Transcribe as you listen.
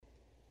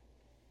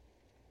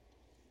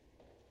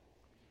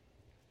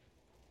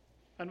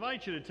I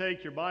invite you to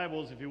take your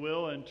Bibles, if you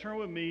will, and turn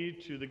with me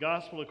to the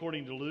Gospel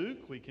according to Luke.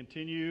 We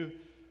continue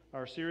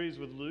our series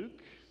with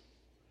Luke.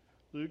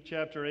 Luke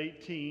chapter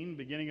 18,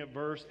 beginning at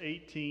verse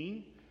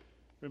 18.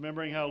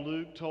 Remembering how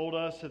Luke told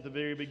us at the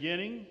very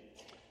beginning,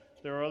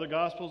 there are other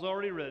Gospels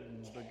already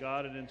written, but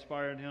God had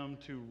inspired him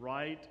to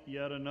write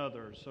yet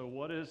another. So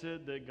what is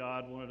it that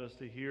God wanted us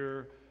to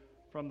hear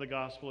from the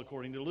Gospel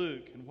according to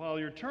Luke? And while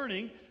you're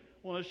turning,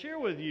 I want to share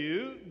with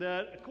you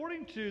that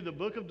according to the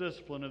Book of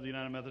Discipline of the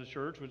United Methodist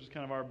Church, which is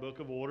kind of our book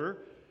of order,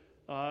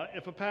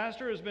 if a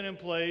pastor has been in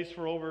place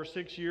for over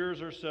 6 years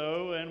or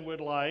so and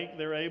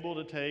they're able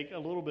to take a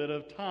little bit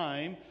of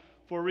time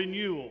for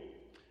renewal.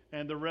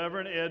 And the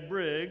Reverend Ed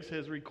Briggs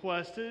has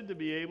requested to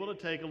be able to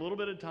take a little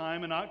bit of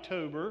time in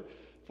October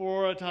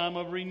for a time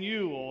of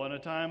renewal and a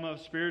time of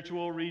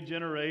spiritual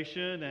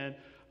regeneration. And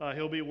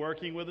he'll be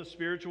working with a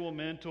spiritual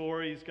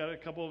mentor. He's got a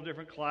couple of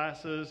different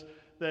classes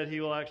that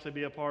he will actually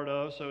be a part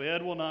of. So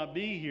Ed will not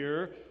be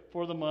here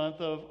for the month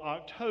of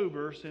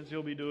October since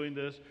he'll be doing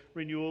this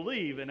renewal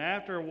leave. And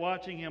after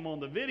watching him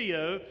on the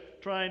video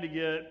trying to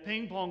get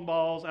ping pong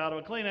balls out of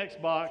a Kleenex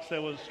box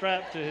that was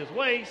strapped to his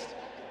waist,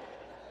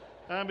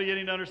 I'm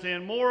beginning to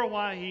understand more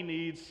why he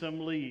needs some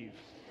leave.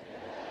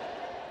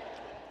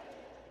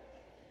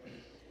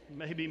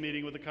 Maybe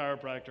meeting with a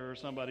chiropractor or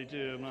somebody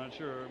too, I'm not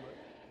sure.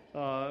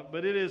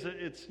 But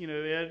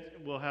Ed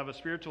will have a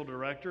spiritual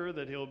director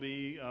that he'll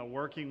be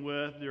working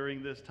with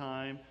during this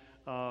time.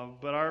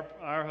 But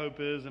our hope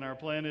is and our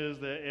plan is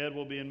that Ed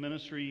will be in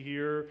ministry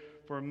here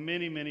for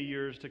many, many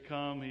years to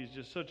come. He's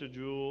just such a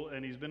jewel,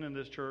 and he's been in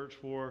this church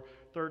for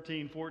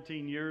 13,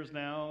 14 years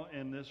now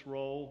in this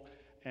role,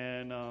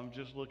 and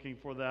just looking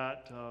for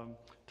that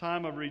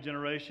time of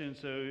regeneration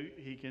so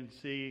he can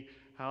see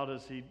how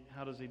does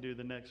he do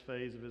the next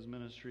phase of his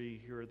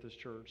ministry here at this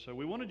church. So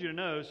we wanted you to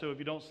know, so if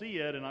you don't see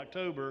Ed in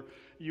October,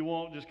 you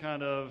won't just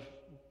kind of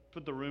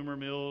put the rumor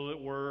mill at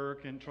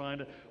work and trying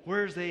to,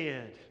 where's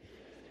Ed?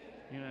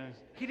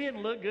 He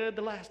didn't look good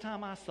the last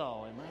time I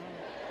saw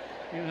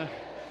him.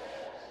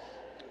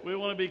 We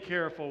want to be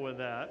careful with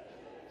that.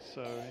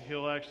 So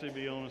he'll actually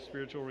be on a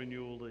spiritual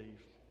renewal leave.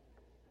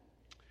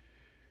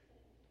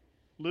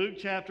 Luke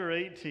chapter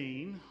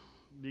 18,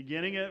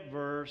 beginning at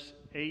verse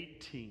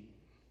 18.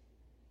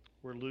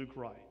 Where Luke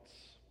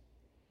writes,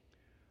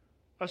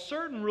 "A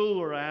certain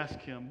ruler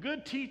asked him,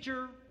 'Good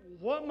teacher,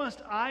 what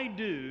must I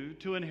do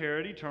to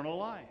inherit eternal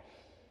life?'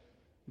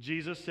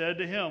 Jesus said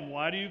to him,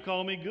 'Why do you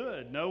call me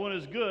good? No one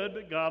is good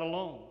but God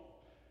alone.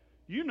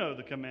 You know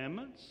the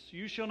commandments.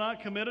 You shall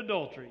not commit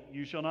adultery.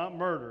 You shall not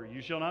murder.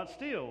 You shall not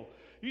steal.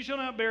 You shall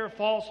not bear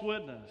false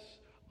witness.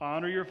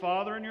 Honor your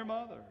father and your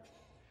mother.'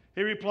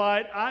 He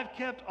replied, 'I've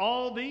kept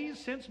all these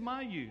since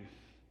my youth.'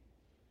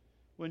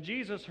 When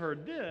Jesus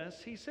heard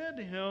this, he said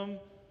to him,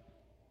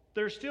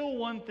 'There's still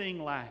one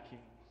thing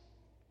lacking.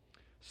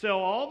 Sell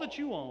all that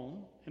you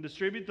own and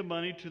distribute the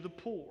money to the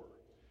poor,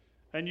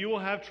 and you will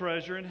have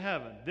treasure in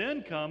heaven.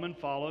 Then come and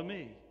follow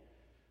me.'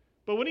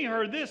 But when he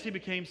heard this, he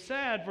became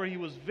sad, for he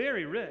was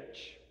very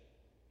rich.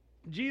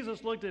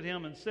 Jesus looked at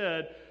him and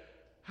said,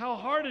 'How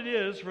hard it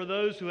is for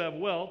those who have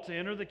wealth to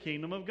enter the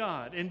kingdom of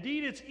God.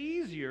 Indeed, it's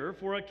easier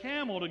for a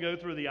camel to go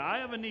through the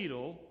eye of a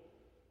needle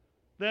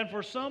than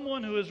for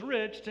someone who is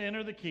rich to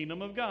enter the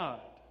kingdom of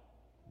God.'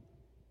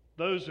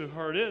 Those who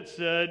heard it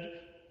said,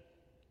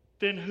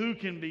 'Then who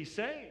can be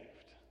saved?'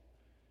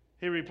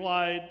 He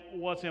replied,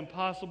 'What's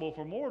impossible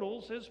for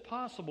mortals is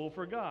possible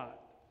for God.'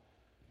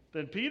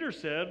 Then Peter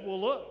said, 'Well,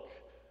 look,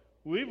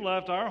 we've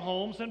left our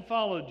homes and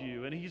followed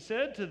you.' And he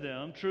said to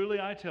them, 'Truly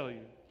I tell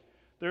you,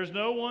 there's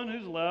no one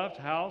who's left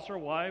house or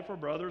wife or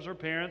brothers or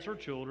parents or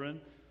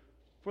children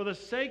for the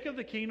sake of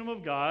the kingdom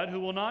of God, who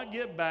will not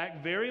get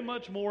back very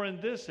much more in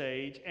this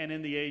age and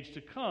in the age to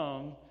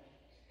come,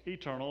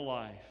 eternal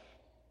life.'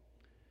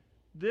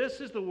 This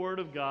is the word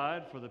of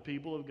God for the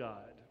people of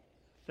God.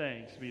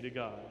 Thanks be to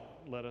God.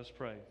 Let us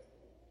pray.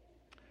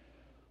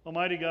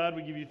 Almighty God,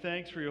 we give you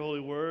thanks for your holy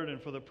word and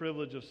for the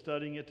privilege of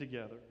studying it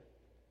together.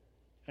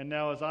 And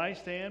now as I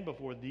stand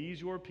before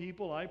these your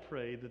people, I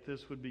pray that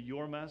this would be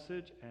your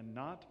message and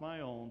not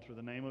my own, through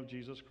the name of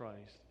Jesus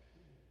Christ.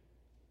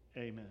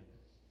 Amen.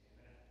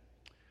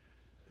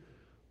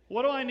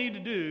 What do I need to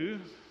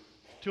do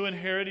to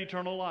inherit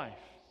eternal life?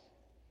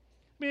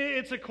 I mean,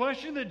 it's a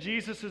question that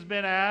Jesus has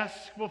been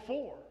asked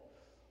before.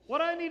 What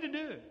do I need to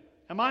do?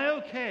 Am I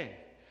okay?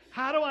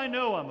 How do I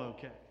know I'm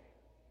okay?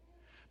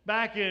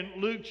 Back in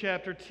Luke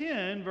chapter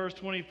 10, verse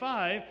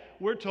 25,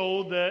 we're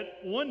told that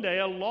one day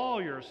a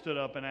lawyer stood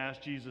up and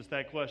asked Jesus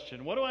that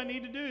question. What do I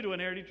need to do to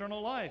inherit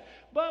eternal life?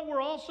 But we're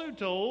also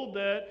told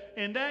that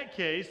in that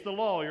case, the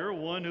lawyer,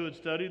 one who had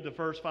studied the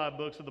first 5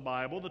 books of the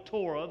Bible, the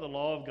Torah, the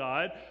law of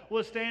God,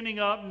 was standing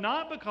up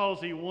not because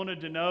he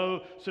wanted to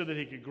know so that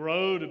he could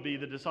grow to be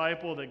the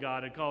disciple that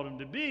God had called him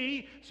to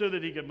be, so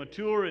that he could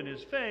mature in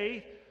his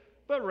faith,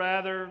 but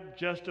rather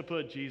just to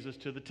put Jesus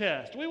to the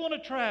test. We want to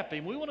trap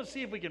him. We want to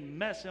see if we can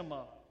mess him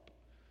up.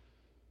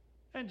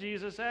 And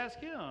Jesus asked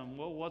him,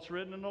 well, what's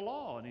written in the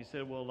law? And he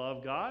said, well,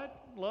 love God,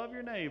 love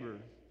your neighbor.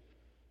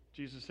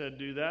 Jesus said,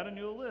 do that and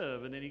you'll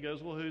live. And then he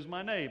goes, well, who's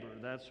my neighbor?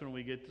 That's when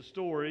we get the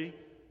story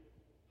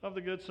of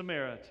the Good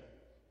Samaritan.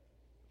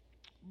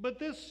 But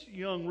this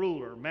young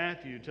ruler,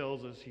 Matthew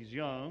tells us he's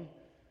young.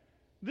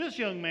 This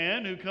young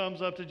man who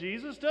comes up to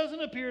Jesus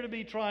doesn't appear to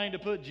be trying to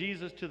put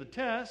Jesus to the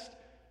test.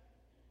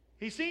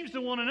 He seems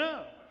to want to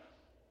know.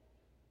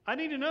 I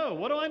need to know,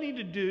 what do I need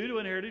to do to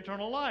inherit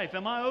eternal life?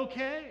 Am I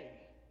okay?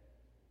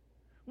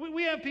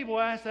 We have people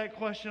ask that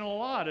question a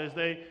lot as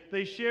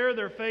they share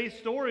their faith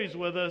stories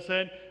with us,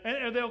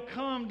 and they'll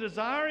come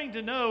desiring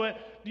to know,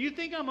 do you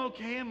think I'm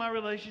okay in my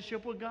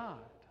relationship with God?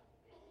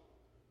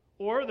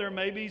 Or there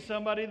may be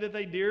somebody that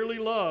they dearly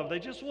love. They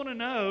just want to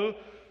know,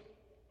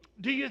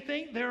 do you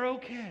think they're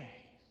okay?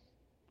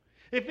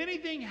 If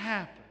anything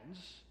happens,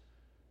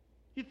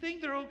 you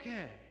think they're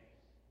okay?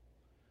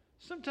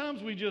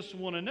 Sometimes we just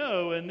want to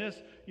know, and this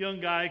young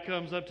guy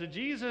comes up to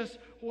Jesus,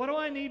 what do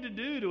I need to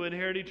do to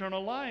inherit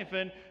eternal life?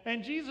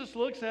 And Jesus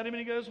looks at him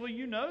and he goes, well,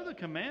 you know the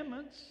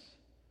commandments.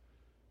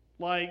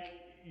 Like,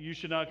 you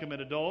should not commit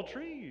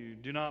adultery, you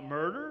do not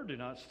murder, do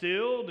not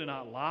steal, do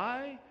not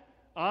lie,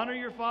 honor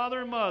your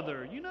father and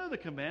mother. You know the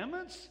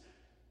commandments.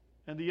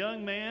 And the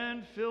young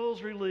man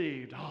feels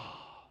relieved. Oh.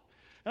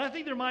 And I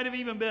think there might have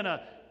even been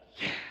a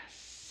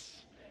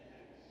yes.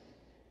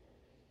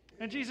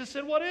 And Jesus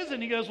said, what is it?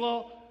 And he goes,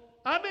 well,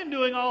 I've been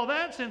doing all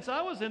that since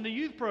I was in the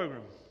youth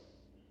program.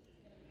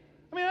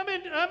 I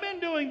mean, I've been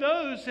doing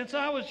those since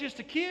I was just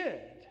a kid.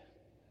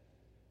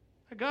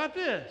 I got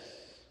this.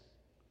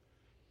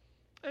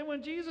 And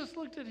when Jesus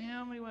looked at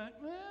him, he went,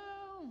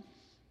 well,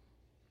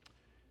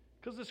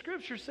 because the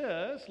scripture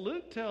says,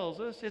 Luke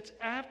tells us, it's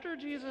after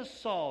Jesus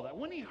saw that,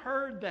 when he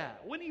heard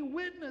that, when he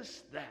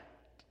witnessed that,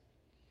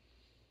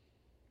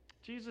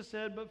 Jesus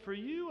said, but for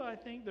you, I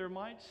think there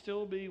might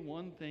still be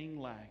one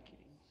thing lacking.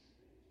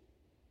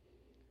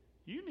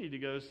 You need to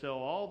go sell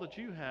all that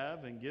you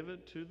have and give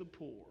it to the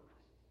poor.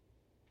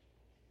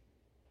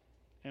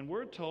 And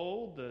we're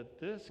told that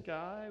this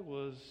guy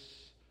was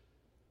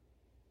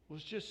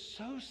just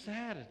so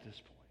sad at this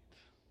point.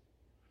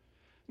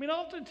 I mean,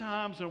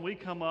 oftentimes when we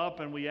come up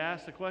and we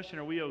ask the question,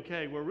 are we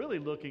okay? We're really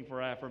looking for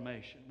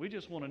affirmation. We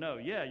just want to know,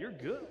 yeah, you're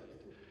good.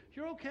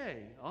 You're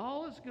okay.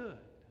 All is good.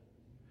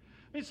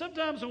 I mean,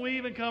 sometimes when we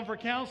even come for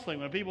counseling,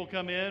 when people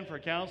come in for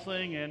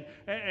counseling and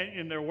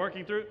they're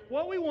working through,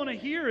 what we want to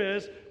hear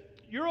is,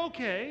 you're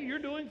okay, you're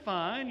doing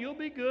fine, you'll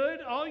be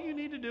good. All you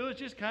need to do is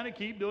just kind of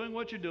keep doing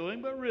what you're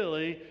doing, but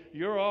really,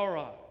 you're all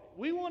right.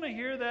 We want to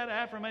hear that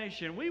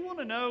affirmation. We want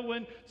to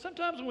know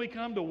sometimes when we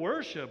come to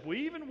worship,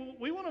 we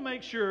want to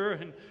make sure,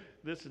 and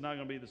this is not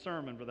going to be the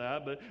sermon for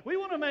that, but we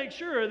want to make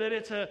sure that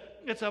it's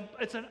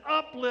an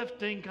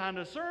uplifting kind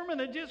of sermon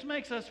that just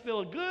makes us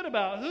feel good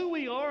about who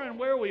we are and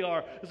where we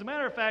are. As a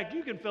matter of fact,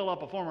 you can fill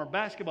up a former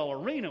basketball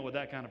arena with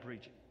that kind of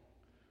preaching.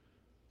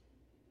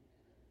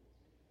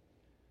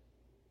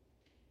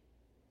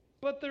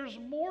 But there's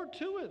more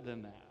to it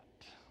than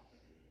that.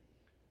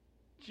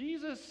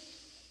 Jesus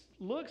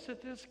looks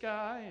at this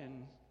guy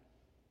and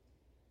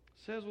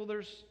says, well,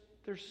 there's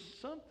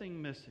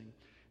something missing.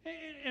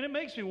 And it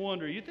makes me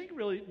wonder, you think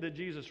really that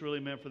Jesus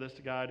really meant for this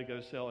guy to go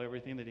sell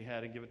everything that he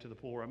had and give it to the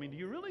poor? I mean, do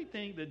you really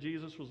think that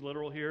Jesus was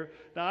literal here?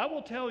 Now, I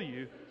will tell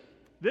you,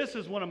 this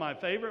is one of my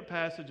favorite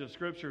passages of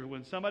Scripture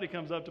when somebody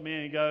comes up to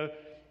me and go,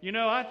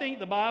 I think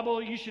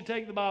you should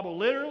take the Bible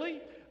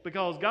literally.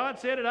 Because God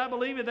said it, I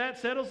believe it, that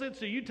settles it,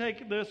 so you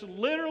take this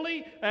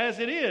literally as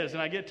it is.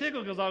 And I get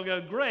tickled because I'll go,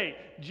 great.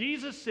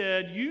 Jesus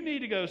said, you need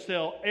to go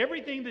sell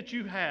everything that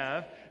you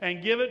have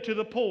and give it to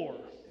the poor.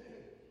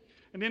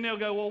 And then they'll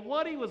go, well,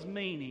 what he was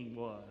meaning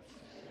was.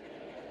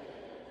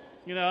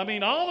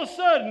 All of a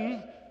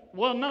sudden,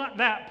 well, not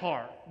that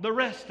part, the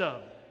rest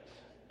of it.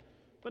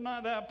 But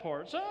not that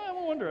part. So I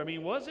wonder,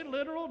 was it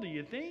literal, do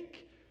you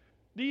think?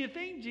 Do you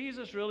think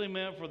Jesus really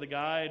meant for the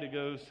guy to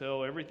go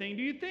sell everything?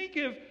 Do you think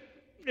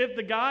if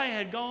the guy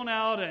had gone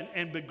out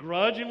and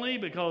begrudgingly,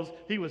 because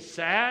he was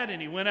sad,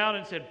 and he went out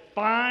and said,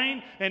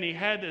 fine, and he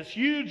had this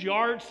huge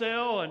yard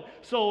sale and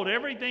sold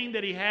everything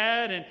that he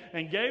had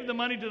and gave the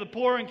money to the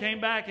poor and came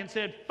back and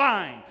said,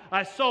 fine,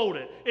 I sold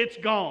it. It's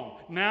gone.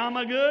 Now am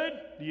I good?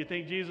 Do you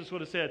think Jesus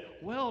would have said,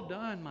 well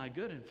done, my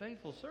good and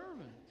faithful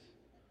servants?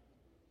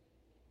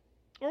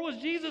 Or was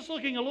Jesus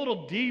looking a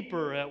little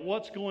deeper at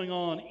what's going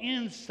on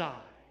inside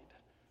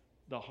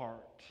the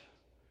heart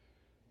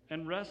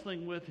and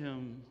wrestling with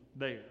him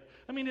there?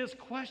 His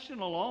question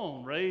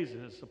alone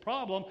raises a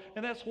problem,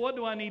 and that's, what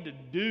do I need to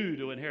do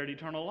to inherit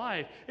eternal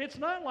life? It's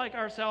not like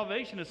our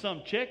salvation is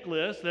some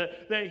checklist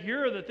that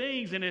here are the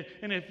things, and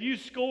if you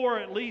score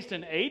at least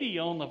an 80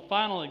 on the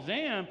final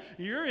exam,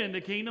 you're in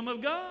the kingdom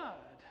of God.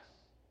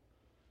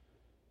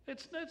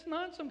 It's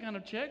not some kind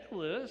of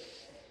checklist.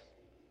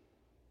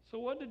 So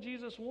what did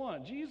Jesus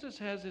want? Jesus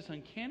has this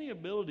uncanny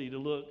ability to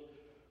look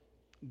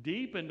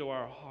deep into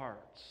our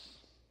hearts.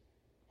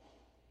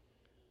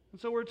 And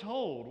so we're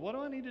told, what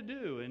do I need to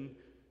do? And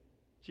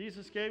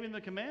Jesus gave him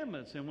the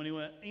commandments. And when he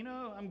went,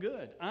 I'm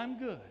good. I'm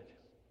good.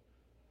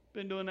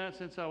 Been doing that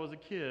since I was a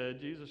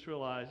kid. Jesus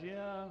realized,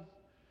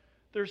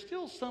 there's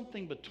still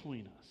something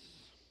between us.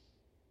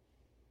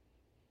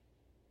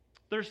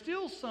 there's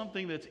still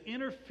something that's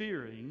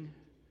interfering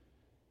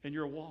in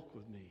your walk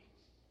with me.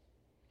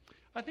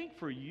 I think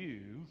for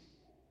you,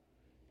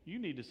 you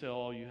need to sell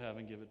all you have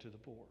and give it to the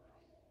poor.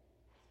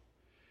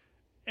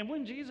 And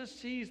when Jesus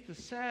sees the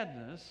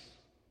sadness,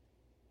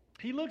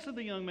 he looks at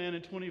the young man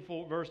in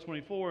verse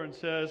 24 and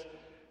says,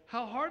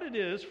 how hard it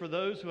is for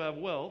those who have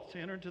wealth to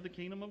enter into the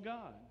kingdom of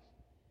God.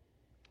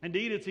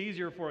 Indeed, it's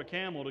easier for a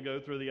camel to go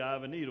through the eye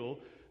of a needle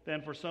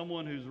than for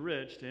someone who's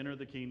rich to enter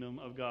the kingdom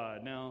of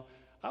God. Now,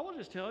 I will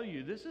just tell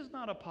you, this is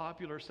not a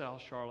popular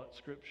South Charlotte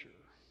scripture.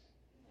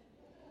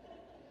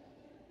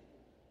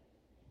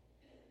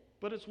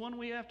 But it's one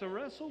we have to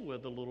wrestle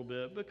with a little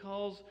bit,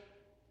 because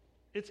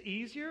it's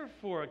easier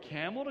for a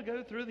camel to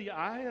go through the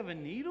eye of a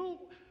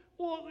needle?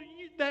 Well,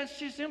 that's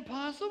just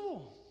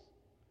impossible.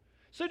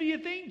 So do you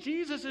think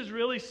Jesus is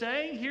really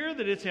saying here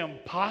that it's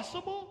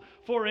impossible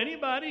for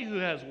anybody who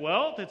has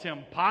wealth? It's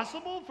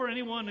impossible for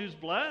anyone who's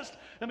blessed?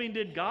 I mean,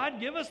 did God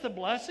give us the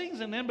blessings,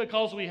 and then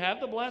because we have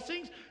the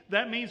blessings,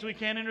 that means we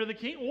can't enter the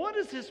kingdom? What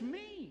does this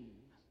mean?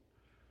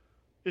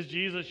 Is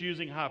Jesus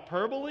using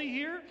hyperbole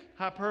here?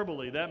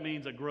 Hyperbole, that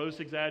means a gross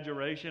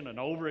exaggeration, an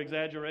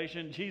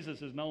over-exaggeration.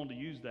 Jesus is known to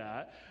use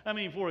that. I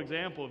mean, for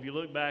example, if you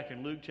look back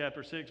in Luke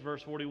chapter 6,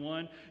 verse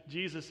 41,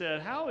 Jesus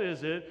said, how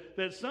is it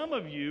that some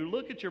of you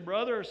look at your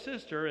brother or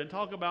sister and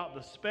talk about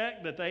the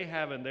speck that they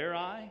have in their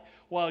eye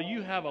while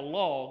you have a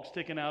log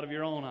sticking out of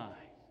your own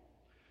eye?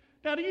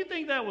 Now, do you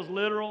think that was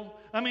literal?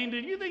 I mean,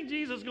 did you think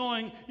Jesus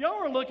going,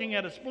 y'all are looking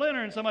at a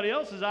splinter in somebody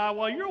else's eye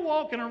while you're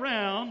walking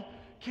around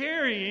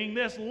carrying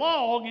this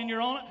log in your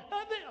own?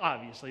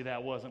 Obviously,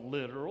 that wasn't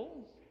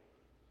literal.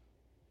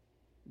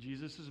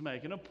 Jesus is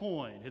making a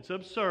point. It's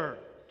absurd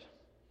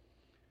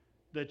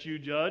that you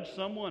judge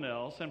someone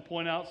else and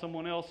point out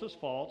someone else's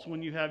faults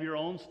when you have your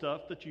own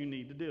stuff that you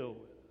need to deal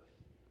with.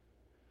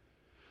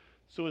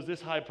 So is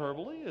this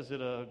hyperbole? Is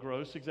it a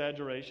gross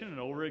exaggeration, an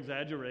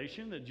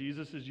over-exaggeration that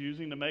Jesus is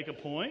using to make a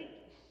point?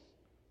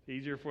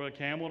 Easier for a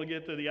camel to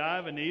get through the eye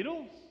of a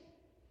needle?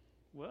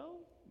 Well,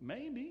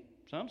 maybe.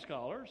 Some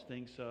scholars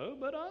think so,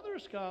 but other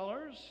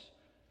scholars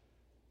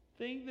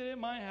think that it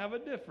might have a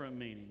different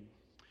meaning.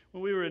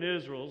 When we were in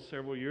Israel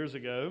several years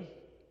ago,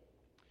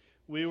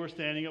 we were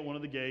standing at one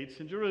of the gates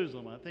in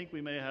Jerusalem. I think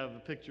we may have a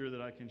picture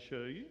that I can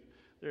show you.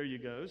 There you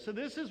go. So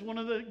this is one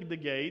of the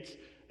gates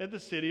at the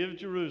city of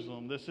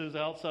Jerusalem. This is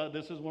outside.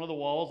 This is one of the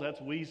walls. That's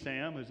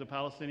Wissam, who's a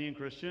Palestinian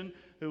Christian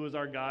who was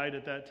our guide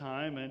at that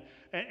time.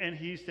 And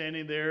he's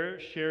standing there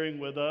sharing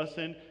with us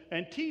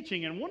and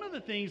teaching. And one of the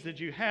things that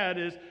you had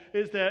is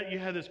that you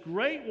had this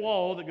great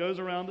wall that goes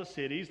around the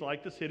cities,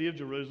 like the city of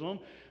Jerusalem.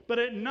 But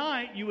at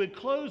night, you would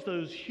close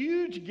those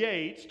huge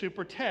gates to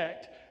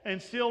protect and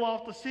seal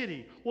off the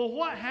city. Well,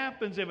 what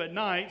happens if at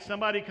night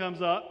somebody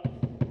comes up?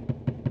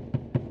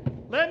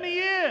 Let me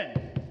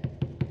in.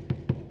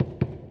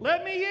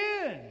 Let me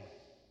in.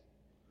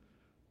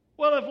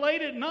 Well, if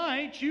late at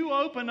night you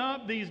open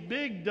up these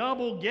big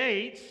double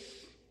gates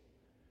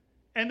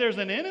and there's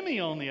an enemy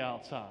on the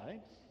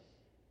outside,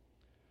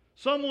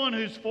 someone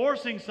who's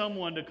forcing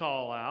someone to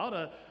call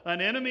out, an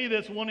enemy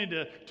that's wanting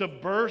to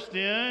burst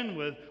in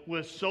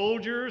with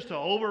soldiers to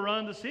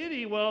overrun the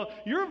city, well,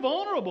 you're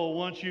vulnerable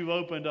once you've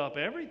opened up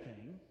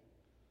everything.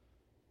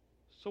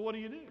 So what do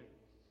you do?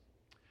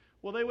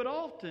 Well, they would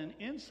often,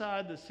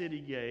 inside the city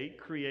gate,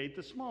 create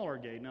the smaller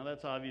gate. Now,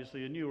 that's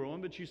obviously a newer one,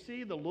 but you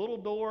see the little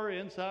door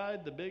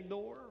inside the big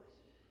door?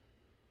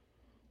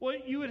 Well,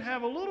 you would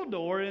have a little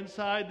door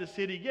inside the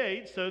city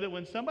gate so that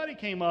when somebody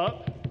came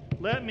up,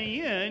 let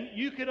me in,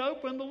 you could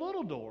open the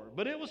little door.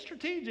 But it was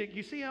strategic.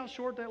 You see how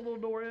short that little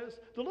door is?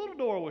 The little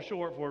door was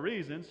short for a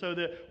reason, so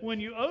that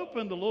when you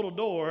opened the little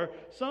door,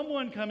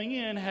 someone coming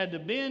in had to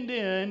bend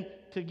in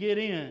to get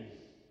in.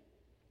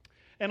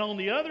 And on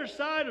the other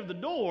side of the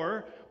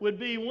door would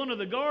be one of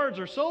the guards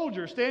or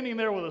soldiers standing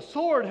there with a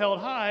sword held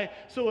high.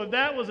 So if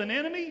that was an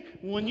enemy,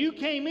 when you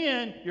came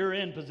in, you're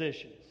in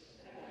position.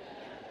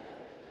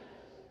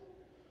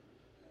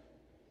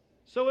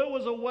 So it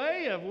was a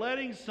way of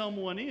letting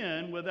someone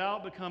in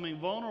without becoming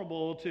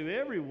vulnerable to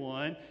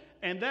everyone.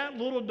 And that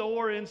little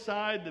door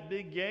inside the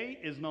big gate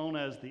is known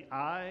as the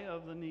eye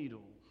of the needle.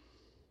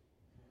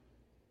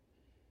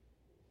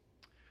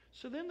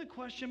 So then the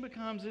question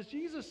becomes, is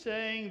Jesus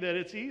saying that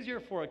it's easier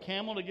for a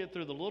camel to get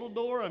through the little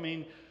door? I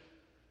mean,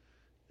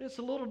 it's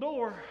a little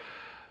door,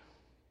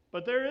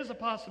 but there is a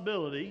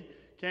possibility.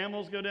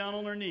 Camels go down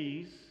on their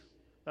knees.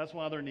 That's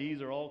why their knees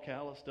are all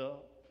calloused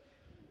up.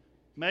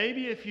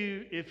 Maybe if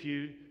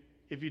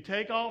you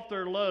take off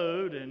their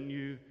load and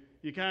you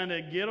kind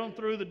of get them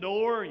through the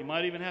door, you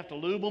might even have to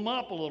lube them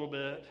up a little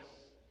bit.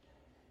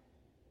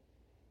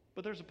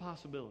 But there's a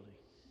possibility.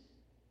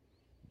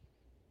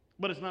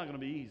 But it's not going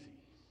to be easy.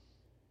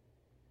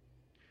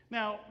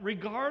 Now,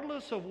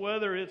 regardless of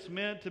whether it's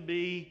meant to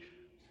be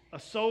a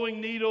sewing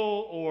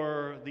needle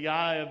or the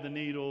eye of the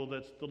needle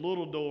that's the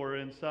little door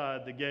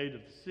inside the gate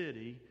of the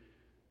city,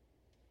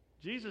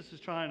 Jesus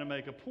is trying to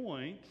make a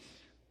point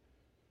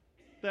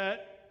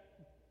that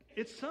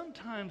it's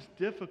sometimes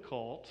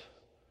difficult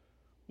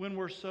when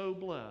we're so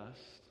blessed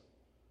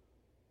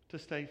to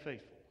stay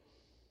faithful.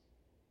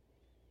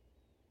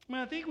 I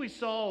mean, I think we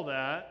saw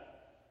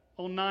that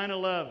on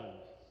 9/11.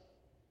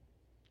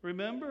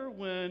 Remember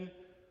when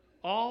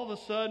all of a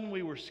sudden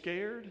we were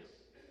scared?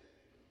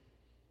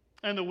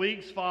 And the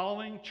weeks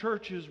following,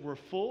 churches were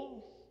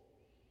full.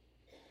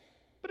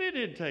 But it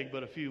didn't take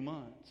but a few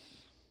months.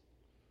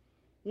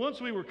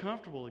 Once we were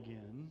comfortable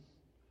again,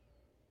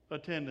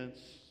 attendance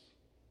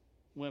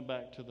went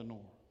back to the norm.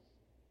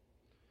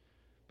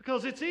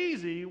 Because it's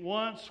easy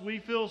once we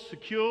feel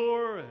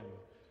secure and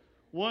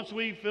once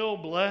we feel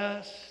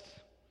blessed,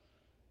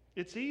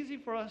 it's easy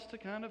for us to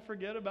kind of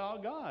forget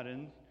about God.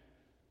 And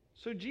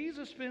so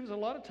Jesus spends a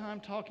lot of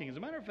time talking. As a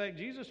matter of fact,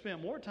 Jesus spent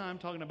more time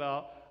talking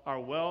about our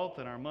wealth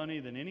and our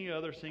money than any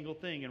other single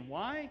thing. And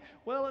why?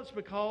 Well, it's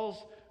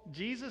because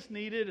Jesus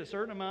needed a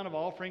certain amount of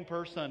offering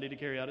per Sunday to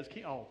carry out his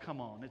kingdom. Oh, come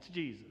on, it's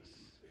Jesus.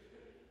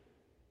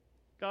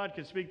 God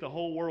can speak the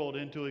whole world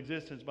into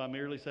existence by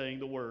merely saying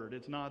the word.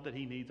 It's not that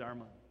he needs our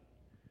money.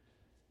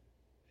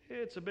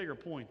 It's a bigger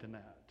point than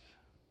that.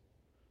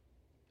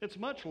 It's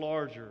much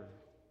larger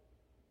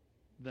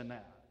than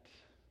that.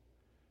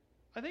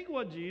 I think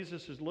what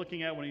Jesus is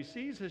looking at when he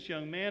sees this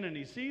young man and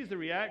he sees the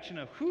reaction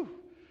of, whew,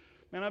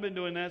 man, I've been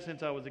doing that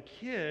since I was a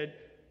kid.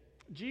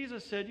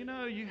 Jesus said, you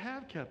know, you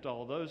have kept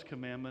all those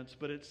commandments,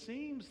 but it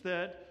seems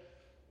that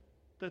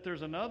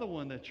there's another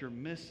one that you're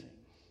missing.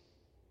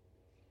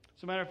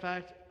 As a matter of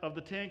fact, of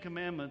the 10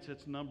 commandments,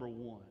 it's number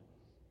 1.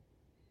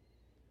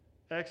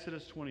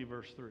 Exodus 20,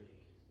 verse 3.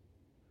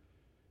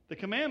 The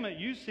commandment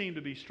you seem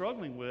to be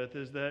struggling with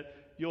is that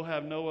you'll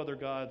have no other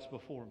gods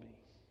before me.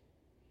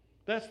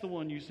 That's the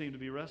one you seem to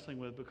be wrestling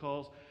with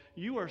because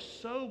you are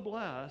so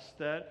blessed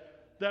that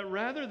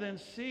rather than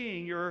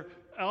seeing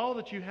all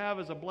that you have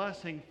as a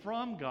blessing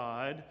from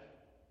God,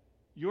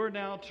 you're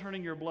now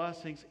turning your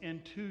blessings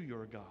into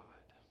your God.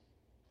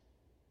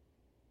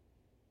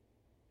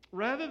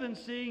 Rather than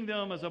seeing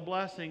them as a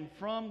blessing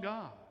from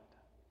God,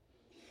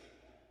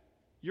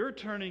 you're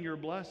turning your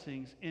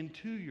blessings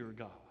into your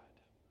God.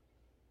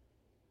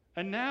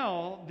 And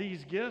now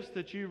these gifts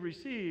that you've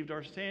received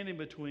are standing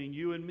between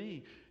you and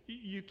me.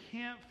 You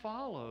can't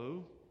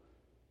follow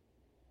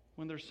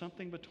when there's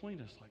something between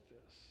us like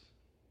this.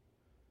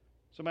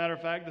 As a matter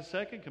of fact, the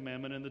second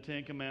commandment in the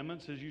 10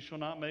 Commandments is you shall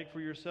not make for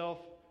yourself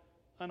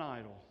an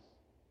idol.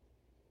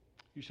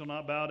 You shall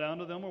not bow down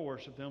to them or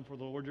worship them, for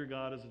the Lord your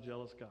God is a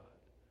jealous God.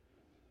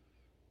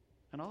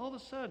 And all of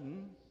a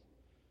sudden,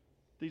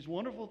 these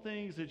wonderful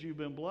things that you've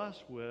been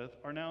blessed with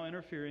are now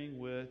interfering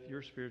with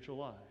your spiritual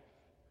life.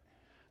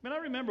 I mean, I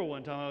remember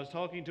one time I was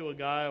talking to a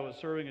guy. I was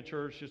serving a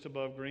church just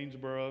above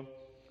Greensboro.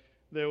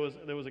 There was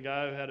a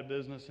guy who had a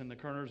business in the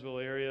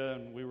Kernersville area,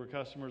 and we were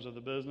customers of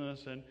the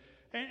business.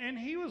 And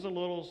he was a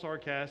little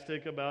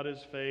sarcastic about his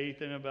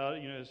faith and about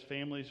his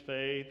family's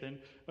faith, and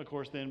of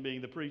course then being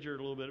the preacher a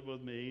little bit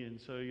with me.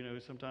 And so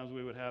sometimes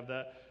we would have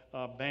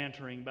that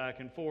bantering back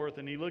and forth.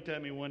 And he looked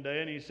at me one day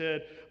and he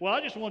said, "Well,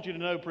 I just want you to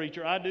know,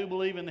 preacher, I do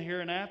believe in the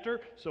here and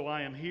after, so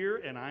I am here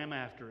and I am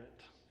after it."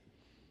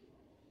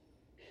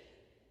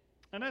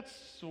 And that's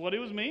what he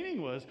was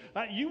meaning was,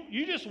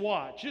 you just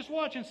watch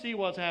and see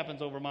what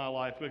happens over my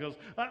life, because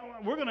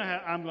I'm going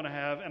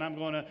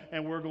to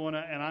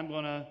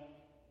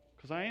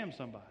because I am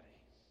somebody.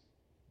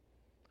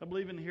 I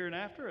believe in the here and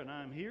after, and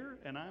I'm here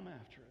and I'm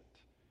after it.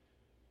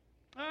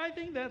 I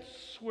think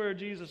that's where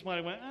Jesus might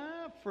have went,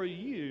 for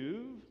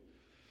you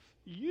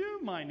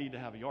might need to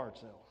have a yard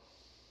sale.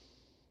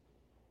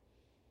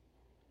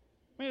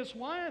 I mean, it's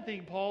why I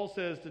think Paul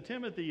says to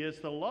Timothy, it's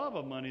the love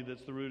of money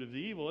that's the root of the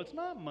evil. It's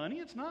not money,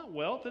 it's not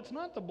wealth, it's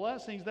not the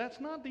blessings, that's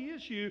not the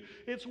issue.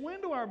 It's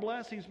when do our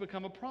blessings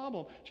become a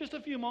problem? Just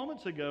a few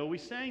moments ago, we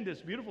sang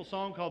this beautiful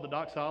song called the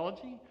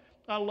Doxology.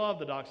 I love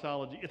the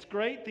Doxology. It's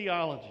great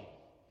theology.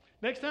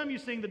 Next time you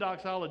sing the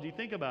Doxology,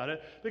 think about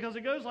it, because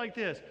it goes like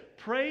this: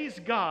 praise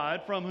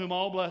God from whom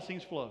all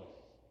blessings flow.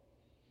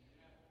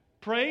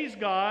 Praise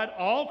God,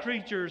 all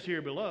creatures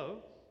here below.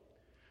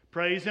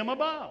 Praise Him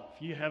above,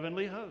 you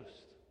heavenly hosts.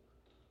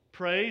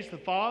 Praise the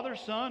Father,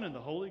 Son, and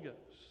the Holy Ghost.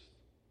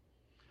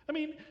 I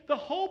mean, the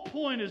whole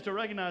point is to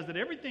recognize that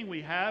everything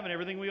we have and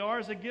everything we are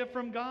is a gift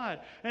from God.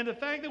 And the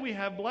fact that we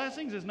have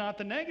blessings is not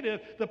the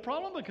negative. The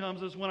problem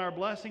becomes is when our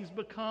blessings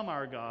become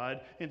our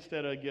God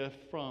instead of a gift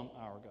from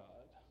our God.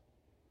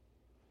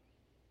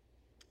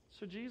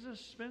 So Jesus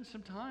spends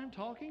some time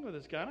talking with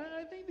this guy. And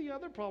I think the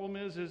other problem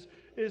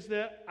is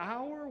that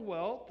our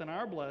wealth and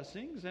our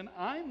blessings, and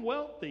I'm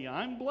wealthy,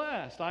 I'm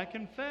blessed, I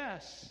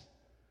confess,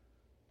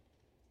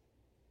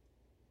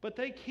 but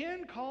they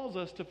can cause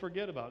us to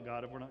forget about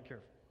God if we're not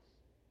careful.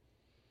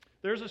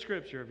 There's a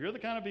scripture. If you're the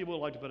kind of people who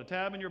like to put a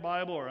tab in your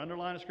Bible or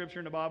underline a scripture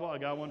in the Bible, I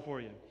got one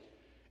for you.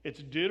 It's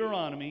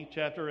Deuteronomy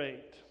chapter 8.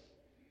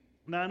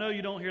 Now, I know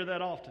you don't hear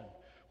that often,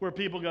 where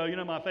people go,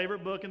 my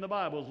favorite book in the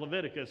Bible is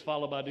Leviticus,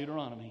 followed by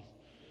Deuteronomy.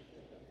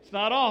 It's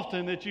not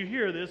often that you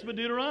hear this, but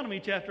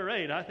Deuteronomy chapter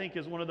 8, I think,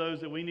 is one of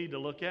those that we need to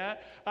look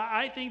at.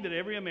 I think that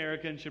every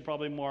American should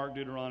probably mark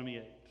Deuteronomy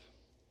 8.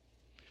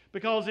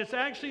 Because it's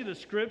actually the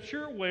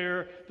scripture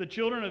where the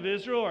children of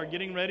Israel are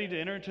getting ready to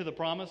enter into the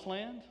promised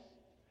land.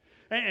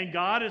 And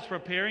God is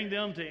preparing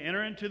them to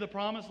enter into the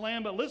promised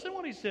land. But listen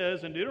what he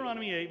says in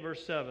Deuteronomy 8,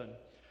 verse 7.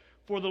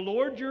 For the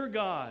Lord your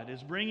God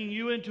is bringing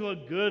you into a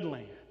good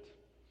land,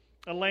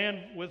 a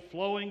land with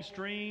flowing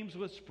streams,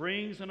 with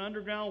springs and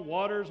underground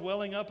waters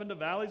welling up into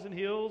valleys and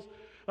hills,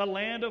 a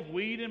land of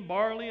wheat and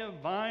barley, of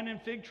vine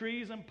and fig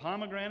trees and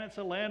pomegranates,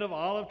 a land of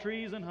olive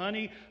trees and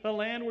honey, a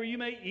land where you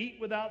may eat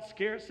without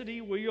scarcity,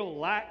 where you'll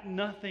lack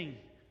nothing,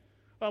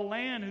 a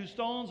land whose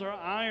stones are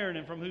iron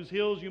and from whose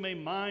hills you may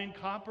mine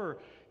copper.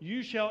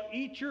 You shall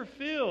eat your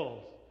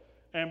fill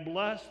and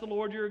bless the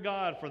Lord your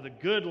God for the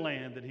good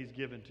land that he's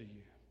given to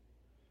you.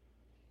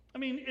 I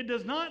mean, it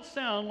does not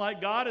sound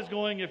like God is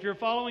going, if you're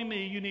following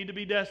me, you need to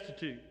be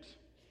destitute.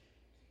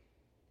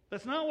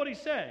 That's not what he's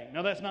saying.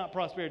 Now, that's not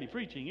prosperity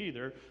preaching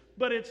either,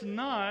 but it's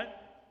not,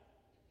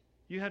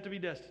 you have to be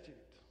destitute.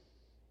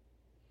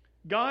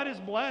 God is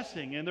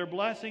blessing, and they're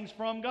blessings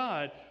from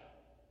God.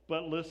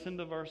 But listen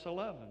to verse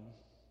 11.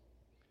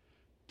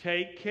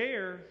 Take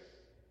care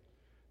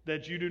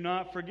that you do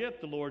not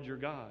forget the Lord your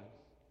God,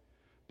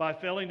 by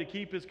failing to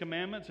keep his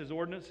commandments, his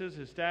ordinances,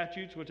 his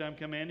statutes, which I'm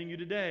commanding you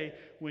today,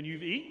 when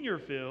you've eaten your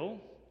fill,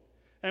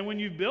 and when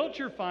you've built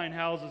your fine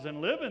houses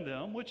and live in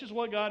them, which is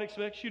what God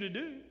expects you to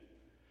do,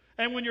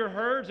 and when your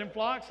herds and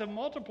flocks have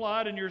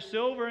multiplied, and your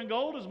silver and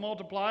gold is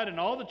multiplied, and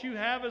all that you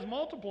have is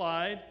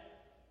multiplied,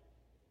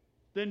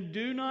 then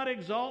do not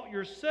exalt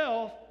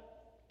yourself,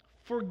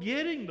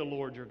 forgetting the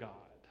Lord your God,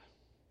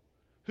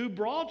 who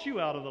brought you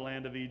out of the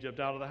land of Egypt,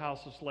 out of the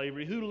house of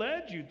slavery, who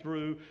led you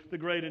through the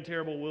great and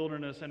terrible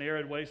wilderness and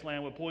arid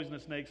wasteland with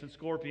poisonous snakes and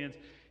scorpions.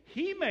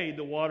 He made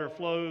the water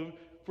flow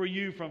for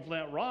you from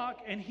flint rock,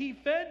 and he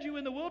fed you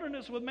in the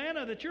wilderness with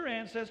manna that your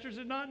ancestors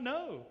did not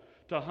know,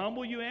 to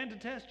humble you and to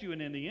test you,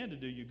 and in the end to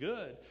do you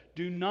good.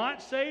 Do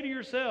not say to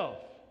yourself,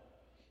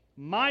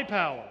 my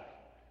power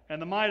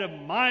and the might of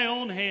my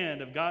own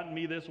hand have gotten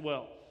me this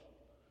wealth.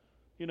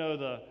 You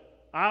know,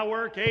 I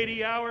work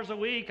 80 hours a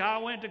week. I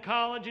went to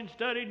college and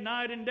studied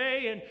night and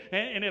day.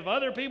 And if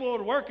other people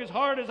would work as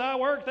hard as I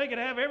work, they could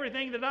have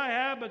everything that I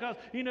have because,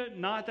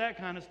 not that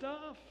kind of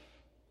stuff.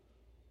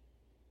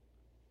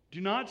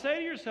 Do not say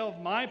to yourself,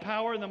 my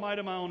power and the might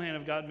of my own hand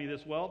have gotten me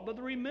this wealth. But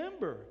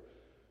remember,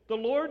 the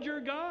Lord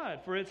your God,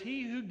 for it's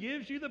he who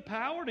gives you the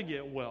power to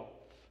get wealth,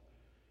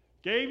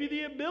 gave you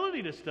the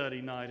ability to study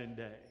night and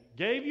day,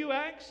 gave you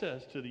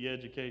access to the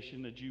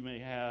education that you may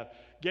have,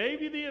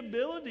 gave you the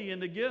ability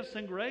and the gifts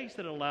and grace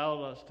that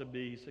allowed us to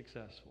be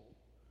successful,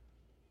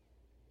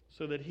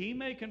 so that he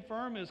may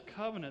confirm his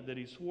covenant that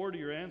he swore to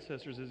your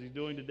ancestors as he's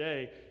doing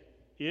today.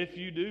 If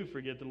you do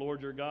forget the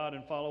Lord your God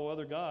and follow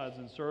other gods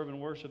and serve and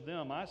worship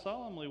them, I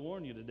solemnly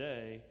warn you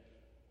today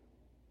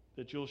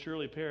that you'll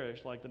surely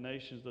perish like the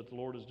nations that the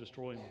Lord is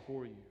destroying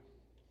before you.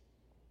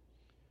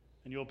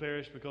 And you'll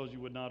perish because you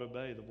would not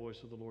obey the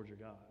voice of the Lord your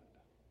God.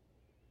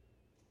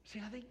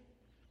 See,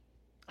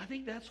 I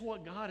think that's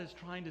what God is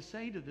trying to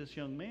say to this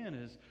young man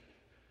is,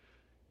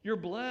 you're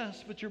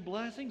blessed, but your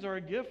blessings are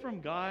a gift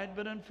from God,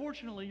 but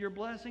unfortunately your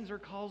blessings are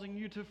causing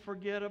you to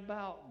forget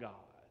about God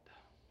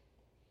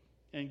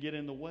and get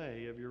in the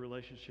way of your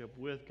relationship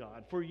with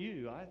God. For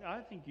you,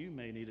 I think you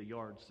may need a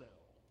yard sale.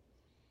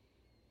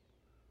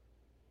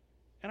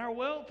 And our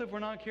wealth, if we're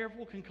not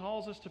careful, can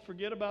cause us to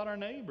forget about our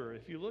neighbor.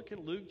 If you look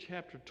at Luke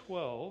chapter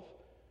 12,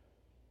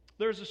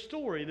 there's a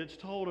story that's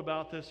told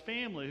about this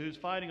family who's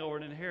fighting over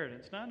an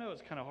inheritance. Now, I know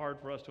it's kind of hard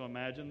for us to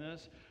imagine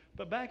this,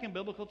 but back in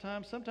biblical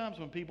times, sometimes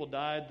when people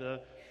died,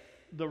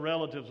 the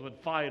relatives would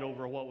fight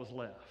over what was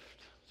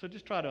left. So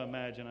just try to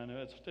imagine. I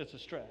know it's a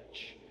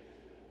stretch.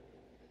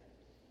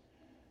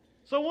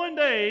 So one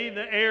day,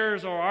 the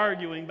heirs are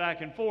arguing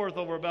back and forth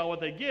over about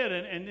what they get,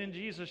 and then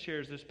Jesus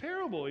shares this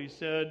parable. He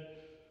said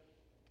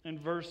in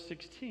verse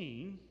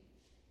 16,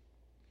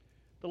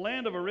 the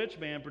land of a rich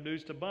man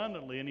produced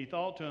abundantly, and he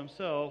thought to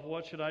himself,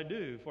 what should I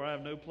do? For I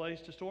have no place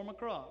to store my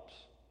crops.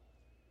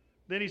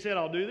 Then he said,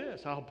 I'll do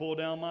this. I'll pull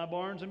down my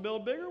barns and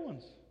build bigger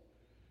ones.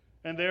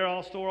 And there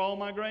I'll store all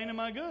my grain and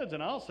my goods.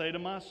 And I'll say to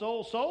my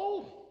soul,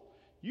 soul,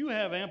 you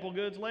have ample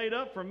goods laid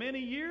up for many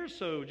years,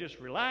 so just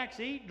relax,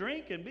 eat,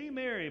 drink, and be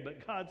merry.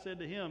 But God said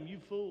to him, you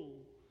fool,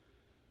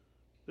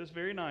 this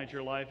very night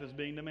your life is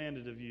being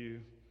demanded of you.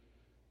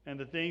 And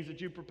the things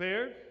that you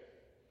prepared,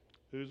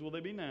 whose will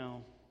they be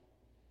now?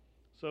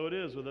 So it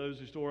is with those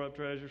who store up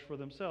treasures for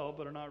themselves,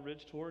 but are not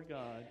rich toward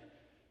God.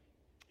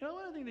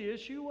 I think the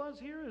issue was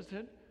here is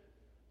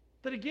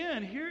that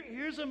again,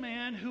 here's a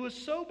man who was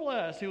so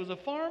blessed. He was a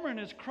farmer, and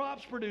his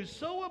crops produced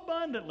so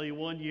abundantly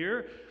one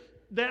year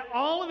that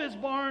all of his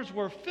barns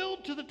were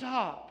filled to the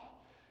top.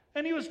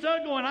 And he was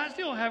stuck going, I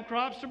still have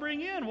crops to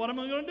bring in. What am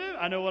I going to do?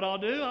 I know what I'll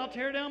do. I'll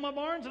tear down my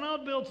barns and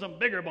I'll build some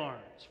bigger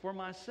barns for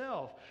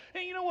myself.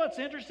 And you know what's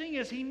interesting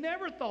is he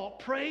never thought,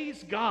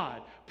 praise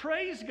God.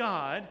 Praise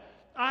God.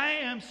 I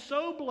am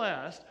so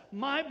blessed.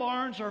 My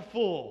barns are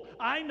full.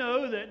 I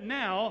know that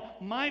now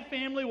my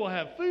family will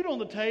have food on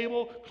the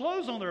table,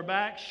 clothes on their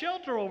back,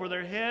 shelter over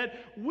their head.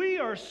 We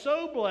are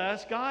so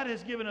blessed. God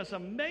has given us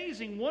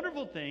amazing,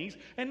 wonderful things.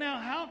 And now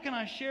how can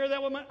I share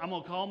that with I'm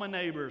going to call my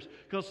neighbors,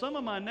 because some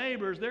of my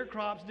neighbors, their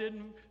crops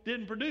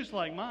didn't produce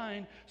like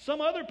mine. Some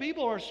other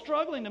people are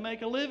struggling to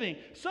make a living.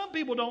 Some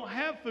people don't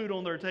have food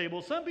on their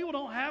table. Some people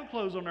don't have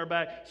clothes on their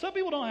back. Some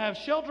people don't have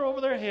shelter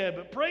over their head.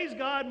 But praise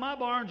God, my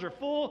barns are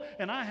full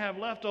and I have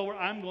leftover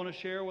I'm going to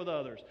share with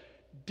others.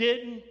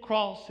 Didn't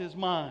cross his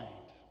mind.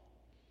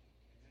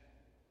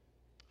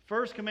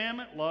 First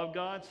commandment, love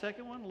God.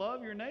 Second one,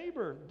 love your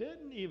neighbor.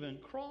 Didn't even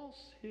cross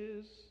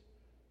his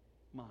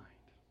mind.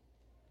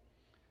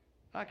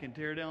 I can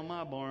tear down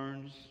my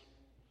barns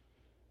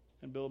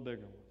and build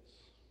bigger ones.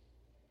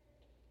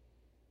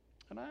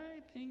 And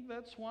I think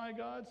that's why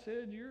God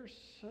said, you're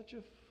such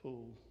a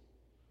fool.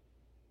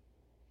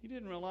 You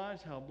didn't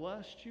realize how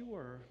blessed you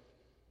were.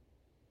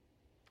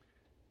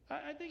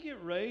 I think it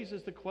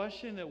raises the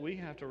question that we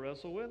have to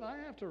wrestle with, I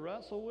have to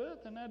wrestle with,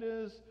 and that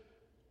is,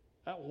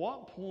 at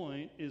what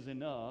point is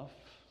enough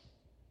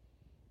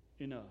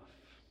enough?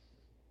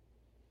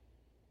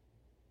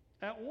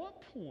 At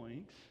what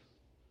point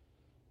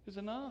is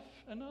enough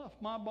enough?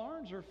 My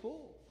barns are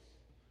full.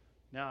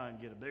 Now I can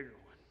get a bigger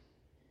one.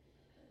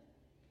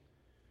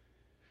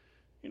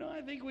 You know,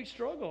 I think we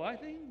struggle. I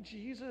think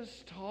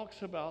Jesus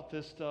talks about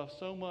this stuff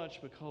so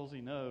much because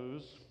he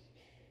knows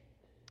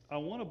I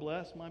want to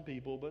bless my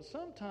people, but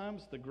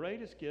sometimes the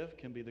greatest gift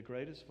can be the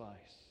greatest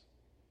vice.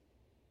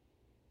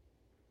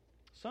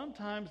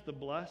 Sometimes the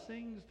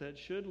blessings that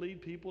should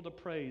lead people to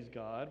praise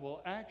God will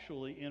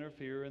actually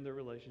interfere in their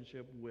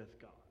relationship with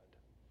God.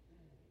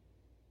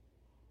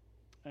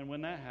 And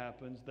when that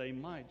happens, they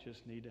might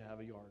just need to have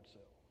a yard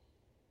sale.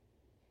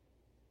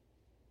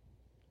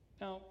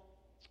 Now,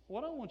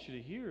 what I want you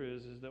to hear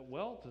is that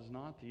wealth is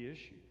not the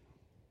issue.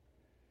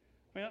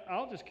 I mean,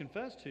 I'll just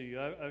confess to you,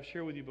 I've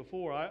shared with you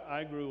before,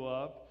 I grew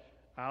up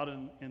out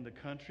in the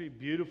country,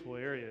 beautiful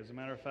area. As a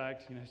matter of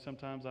fact, you know,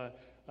 sometimes I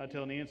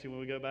tell Nancy when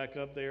we go back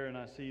up there and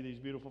I see these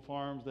beautiful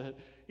farms that,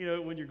 you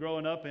know, when you're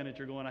growing up in it,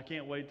 you're going, I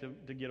can't wait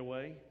to get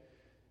away.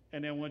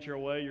 And then once you're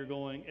away, you're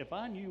going, if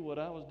I knew what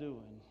I was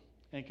doing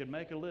and could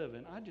make a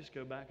living, I'd just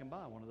go back and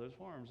buy one of those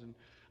farms. And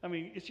I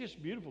mean, it's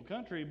just beautiful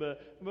country,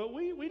 but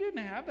we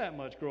didn't have that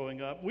much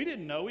growing up. We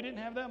didn't know we didn't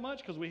have that much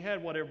because we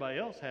had what everybody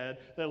else had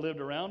that lived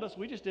around us.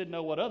 We just didn't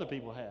know what other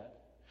people had.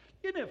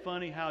 Isn't it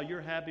funny how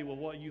you're happy with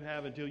what you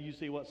have until you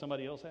see what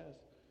somebody else has?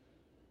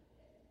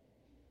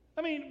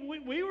 I mean,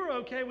 we were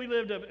okay. We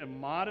lived a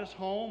modest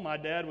home. My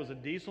dad was a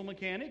diesel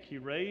mechanic. He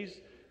made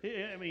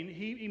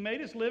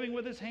us living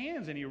with his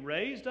hands, and he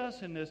raised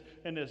us in this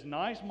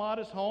nice,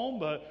 modest home,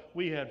 but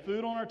we had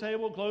food on our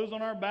table, clothes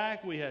on our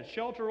back, we had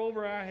shelter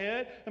over our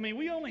head. I mean,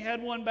 we only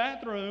had one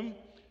bathroom,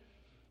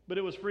 but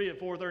it was free at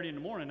 4:30 in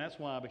the morning. That's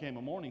why I became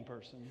a morning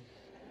person.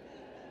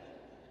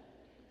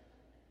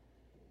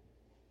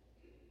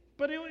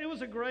 But it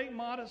was a great,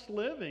 modest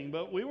living,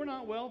 but we were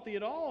not wealthy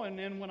at all. And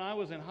then when I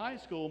was in high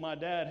school, my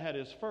dad had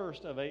his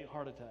first of 8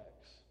 heart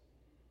attacks.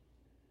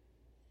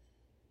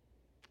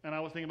 And I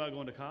was thinking about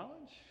going to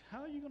college.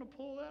 How are you going to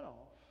pull that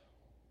off?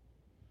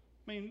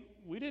 I mean,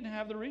 we didn't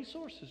have the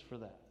resources for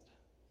that.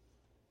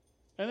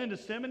 And then to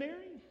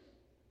seminary?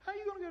 How are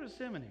you going to go to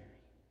seminary?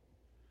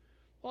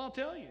 Well, I'll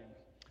tell you.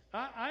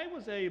 I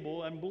was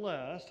able and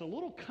blessed, a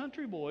little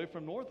country boy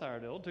from North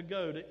Iredell, to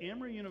go to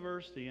Emory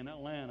University in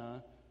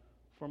Atlanta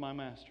for my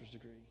master's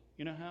degree.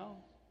 You know how?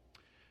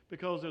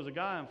 Because there was a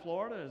guy in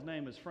Florida, his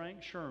name is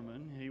Frank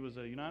Sherman. He was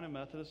a United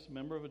Methodist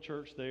member of a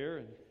church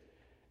there,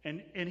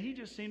 and he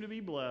just seemed to be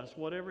blessed.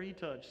 Whatever he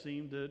touched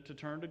seemed to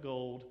turn to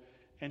gold.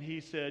 And he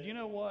said, you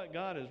know what?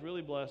 God has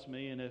really blessed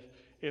me, and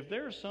if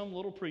there's some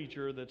little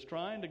preacher that's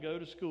trying to go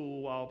to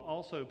school while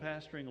also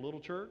pastoring a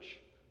little church,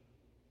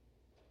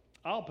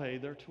 I'll pay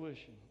their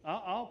tuition.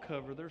 I'll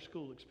cover their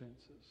school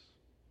expenses.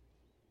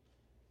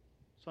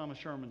 So I'm a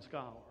Sherman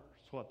Scholar.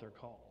 That's what they're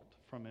called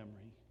from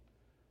Emory.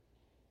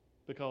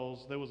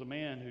 Because there was a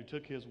man who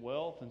took his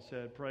wealth and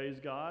said, praise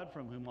God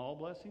from whom all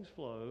blessings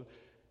flow,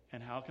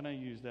 and how can I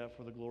use that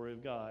for the glory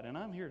of God? And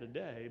I'm here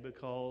today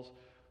because,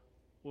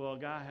 well, a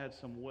guy had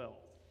some wealth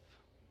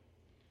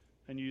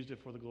and used it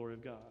for the glory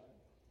of God.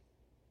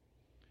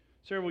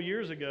 Several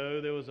years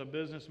ago, there was a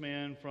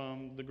businessman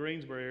from the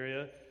Greensboro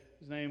area.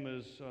 His name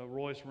is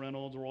Royce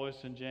Reynolds,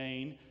 Royce and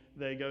Jane.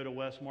 They go to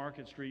West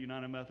Market Street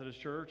United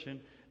Methodist Church,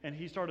 and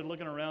he started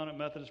looking around at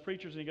Methodist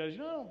preachers, and he goes, you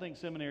know, I don't think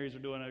seminaries are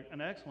doing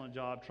an excellent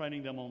job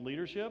training them on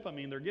leadership. I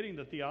mean, they're getting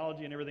the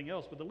theology and everything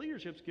else, but the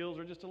leadership skills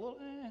are just a little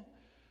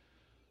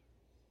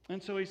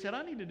And so he said,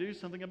 I need to do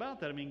something about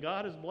that. I mean,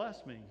 God has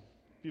blessed me.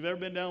 If you've ever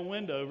been down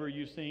Wendover,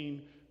 you've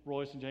seen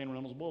Royce and Jane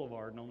Reynolds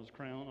Boulevard, known as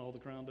Crown, all the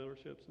Crown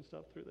dealerships and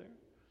stuff through there.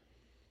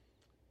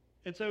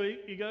 And so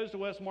he goes to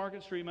West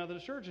Market Street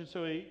Methodist Church, and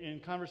so in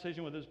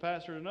conversation with his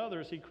pastor and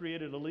others, he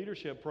created a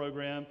leadership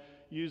program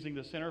using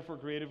the Center for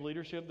Creative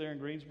Leadership there in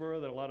Greensboro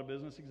that a lot of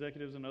business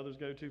executives and others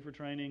go to for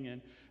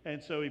training.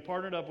 And so he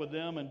partnered up with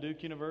them and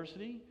Duke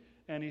University,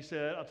 And he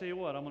said, I'll tell you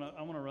what, I'm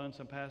gonna run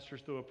some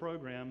pastors through a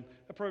program.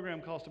 A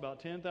program cost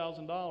about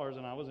 $10,000,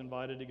 and I was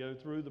invited to go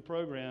through the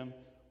program.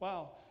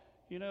 Wow.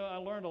 I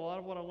learned a lot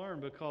of what I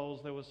learned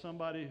because there was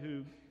somebody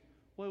who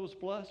was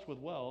blessed with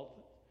wealth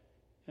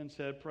and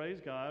said, praise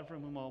God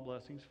from whom all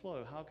blessings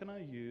flow. How can I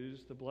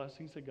use the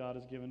blessings that God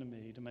has given to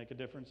me to make a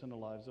difference in the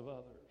lives of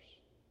others?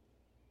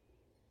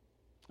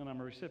 And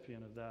I'm a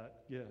recipient of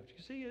that gift.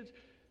 You see,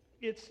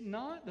 it's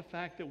not the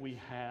fact that we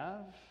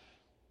have,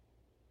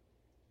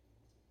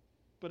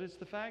 but it's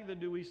the fact that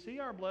do we see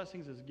our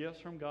blessings as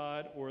gifts from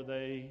God, or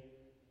they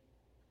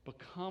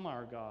become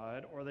our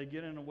God, or they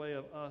get in the way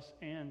of us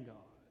and God?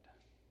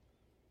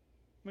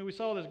 I mean, we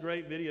saw this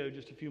great video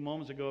just a few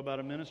moments ago about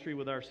a ministry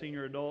with our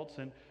senior adults,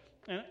 and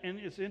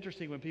it's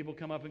interesting when people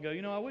come up and go,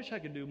 I wish I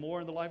could do more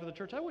in the life of the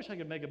church. I wish I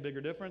could make a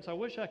bigger difference. I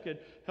wish I could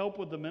help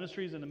with the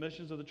ministries and the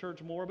missions of the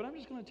church more. But I'm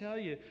just going to tell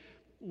you,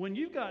 when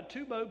you've got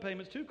 2 boat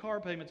payments, 2 car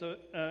payments,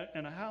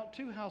 and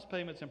 2 house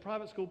payments, and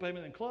private school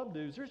payments, and club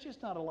dues, there's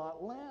just not a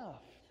lot left.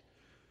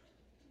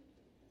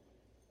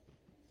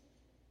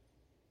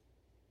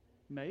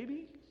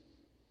 Maybe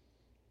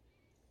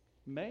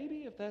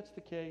if that's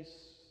the case,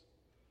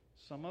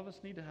 some of us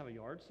need to have a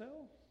yard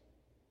sale.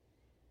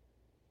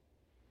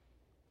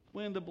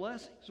 When the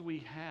blessings we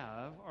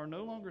have are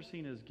no longer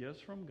seen as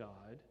gifts from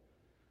God,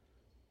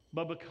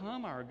 but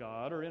become our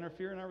God or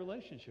interfere in our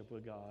relationship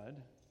with God,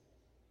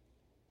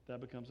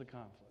 that becomes a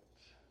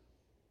conflict.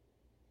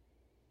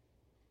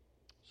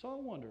 So I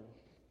wonder,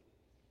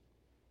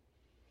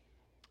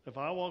 if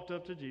I walked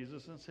up to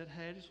Jesus and said,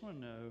 hey, I just want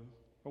to know,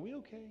 are we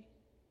okay?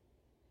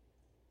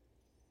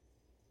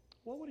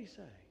 What would he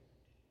say?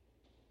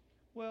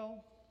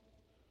 Well,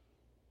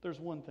 there's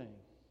one thing.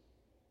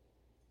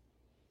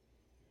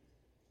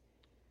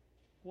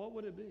 What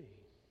would it be?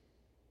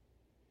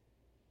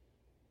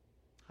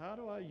 How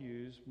do I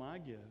use my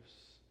gifts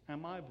and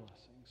my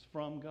blessings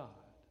from God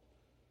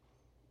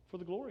for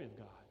the glory of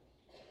God?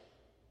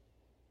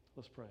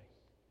 Let's pray.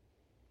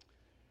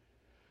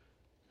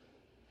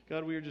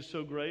 God, we are just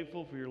so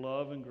grateful for your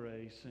love and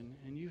grace,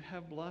 and you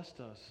have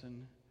blessed us.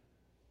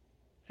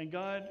 And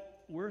God,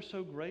 we're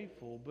so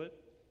grateful, but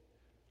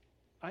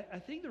I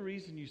think the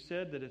reason you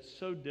said that it's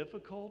so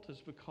difficult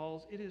is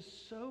because it is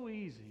so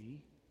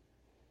easy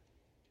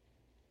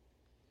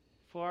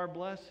for our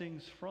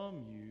blessings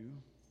from you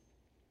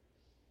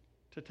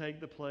to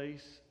take the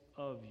place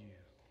of you.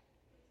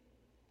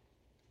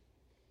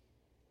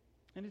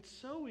 And it's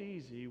so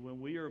easy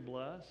when we are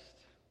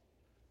blessed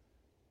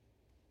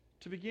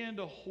to begin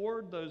to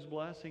hoard those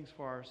blessings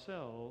for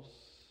ourselves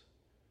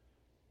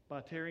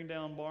by tearing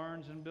down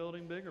barns and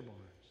building bigger barns.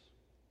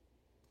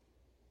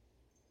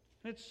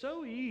 And it's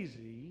so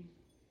easy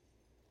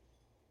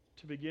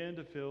to begin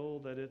to feel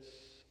that it's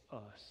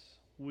us.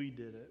 We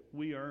did it.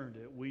 We earned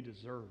it. We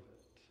deserve it.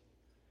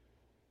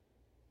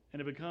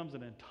 And it becomes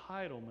an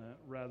entitlement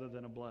rather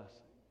than a blessing.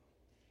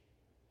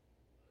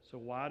 So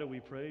why do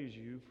we praise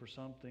you for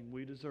something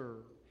we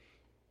deserve?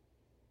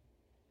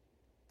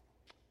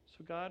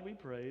 So God, we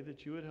pray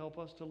that you would help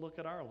us to look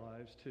at our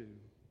lives too.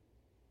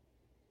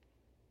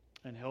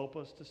 And help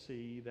us to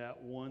see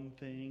that one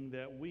thing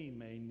that we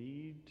may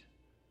need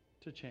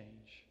to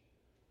change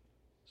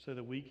so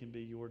that we can be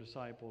your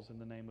disciples in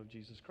the name of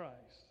Jesus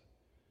Christ.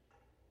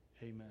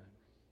 Amen.